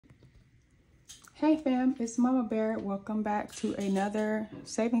Hey fam, it's Mama Bear. Welcome back to another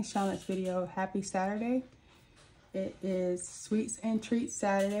savings challenge video. Happy Saturday. It is Sweets and Treats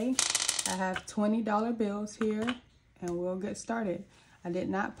Saturday. I have $20 bills here and we'll get started. I did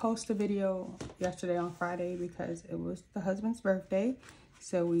not post a video yesterday on Friday because it was the husband's birthday.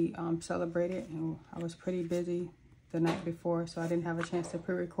 So we celebrated and I was pretty busy the night before, so I didn't have a chance to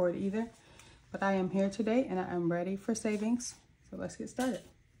pre-record either. But I am here today and I am ready for savings. So let's get started.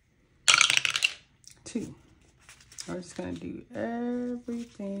 2. We're just going to do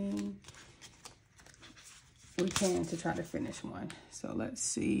everything we can to try to finish one. So let's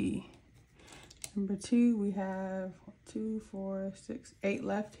see. Number 2, we have 2, 4, 6, 8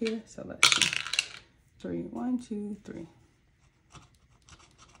 left here. So let's see. 3, 1, 2, 3.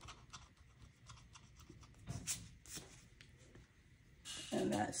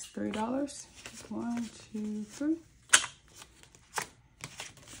 And that's $3. 1, 2, 3.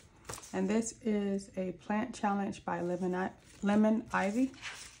 And this is a plant challenge by Lemon Ivy.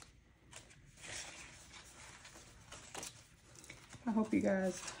 I hope you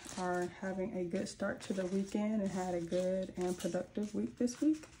guys are having a good start to the weekend and had a good and productive week this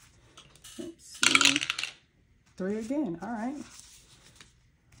week. Let's see. 3 again. All right.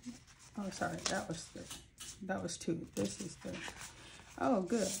 Oh, sorry. That was 2. This is 3. Oh,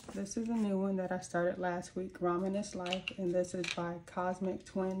 good. This is a new one that I started last week, Ramen is Life, and this is by Cosmic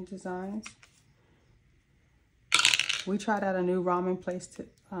Twin Designs. We tried out a new ramen place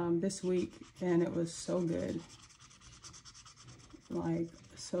this week, and it was so good. Like,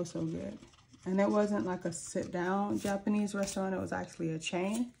 so good. And it wasn't like a sit-down Japanese restaurant. It was actually a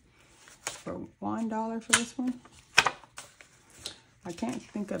chain for $1 for this one. I can't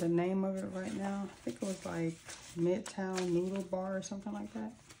think of the name of it right now. I think it was like Midtown Noodle Bar or something like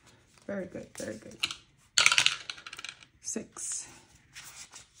that. Very good, very good. 6.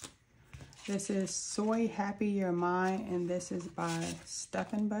 This is Soy Happy Your Mind, and this is by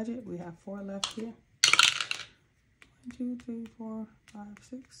Stuffing Budget. We have 4 left here. 1, 2, 3, 4, 5,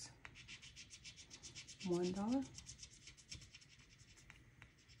 6. $1.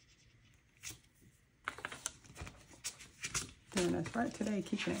 Doing us right today,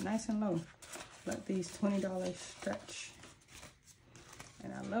 keeping it nice and low. Let these $20 stretch.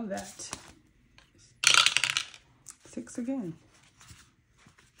 And I love that. 6 again.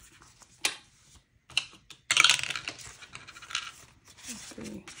 Let's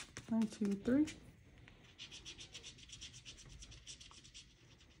see. 1, 2, 3.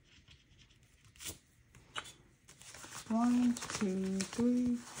 1, 2,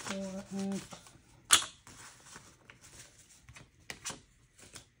 3, 4, and 5.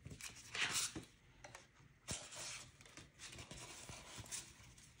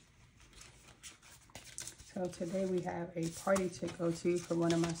 So today we have a party to go to for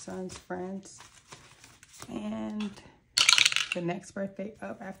one of my son's friends. And the next birthday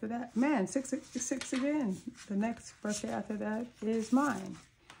up after that, man, 6 again. The next birthday after that is mine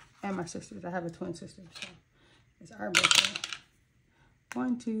and my sister's. I have a twin sister, so it's our birthday.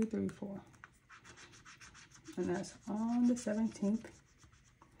 1, 2, 3, 4. And that's on the 17th.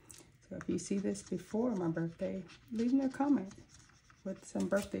 So if you see this before my birthday, leave me a comment with some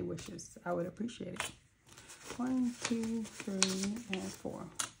birthday wishes. I would appreciate it. 1, 2, 3, and 4.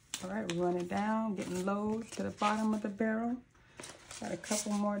 All right, we're running down, getting low to the bottom of the barrel. Got a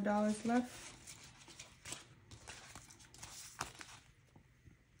couple more dollars left.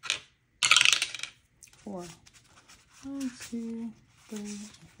 4. 1, 2, 3, and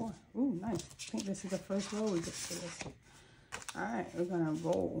 4. Ooh, nice. I think this is the first roll we get to this. All right, we're gonna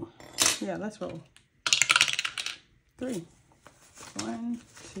roll. Yeah, let's roll. 3. 1,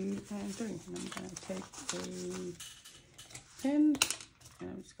 2, and 3. And I'm going to take a pen and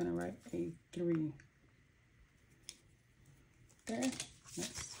I'm just going to write a 3. There.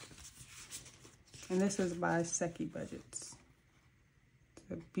 Nice. And this is by Seki Budgets.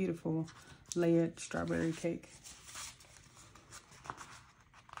 It's a beautiful layered strawberry cake.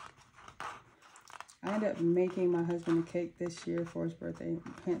 I ended up making my husband a cake this year for his birthday,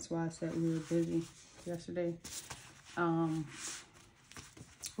 hence why I said we were busy yesterday.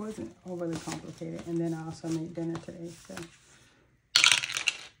 It wasn't overly complicated, and then I also made dinner today. So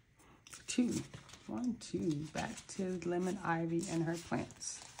 2, 1, 2, back to Lemon Ivy and her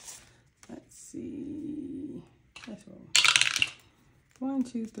plants. Let's see. Let's roll. 1,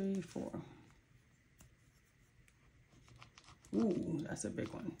 2, 3, 4. Ooh, that's a big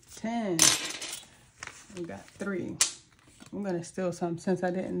one. 10. We got 3. I'm gonna steal some since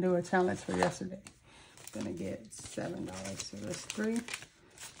I didn't do a challenge for yesterday. I'm gonna get $7. So that's 3,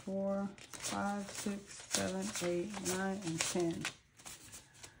 4, 5, 6, 7, 8, 9, and 10.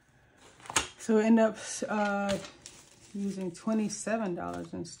 So So we end up using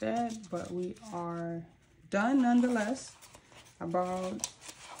 $27 instead, but we are done nonetheless. I borrowed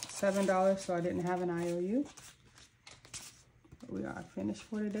 $7, so I didn't have an IOU. But we are finished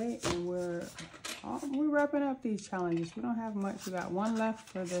for today, and we're wrapping up these challenges. We don't have much. We got 1 left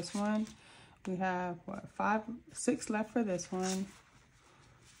for this one. We have what, 6 left for this one.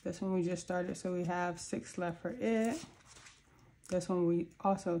 This one we just started, so we have 6 left for it. This one we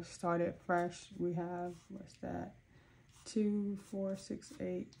also started fresh. We have, what's that? 2, 4, 6,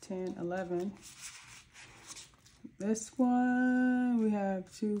 8, 10, 11. This one we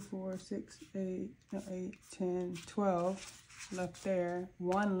have 2, 4, 6, 8, 10, 12 left there.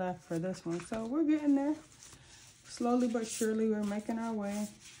 1 left for this one. So we're getting there. Slowly but surely we're making our way.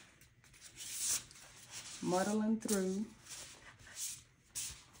 Muddling through.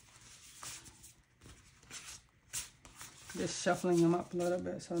 Just shuffling them up a little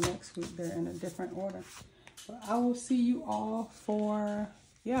bit, so next week they're in a different order. But I will see you all for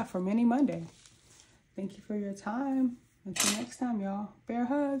Mini Monday. Thank you for your time. Until next time, y'all. Bear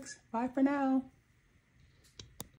hugs. Bye for now.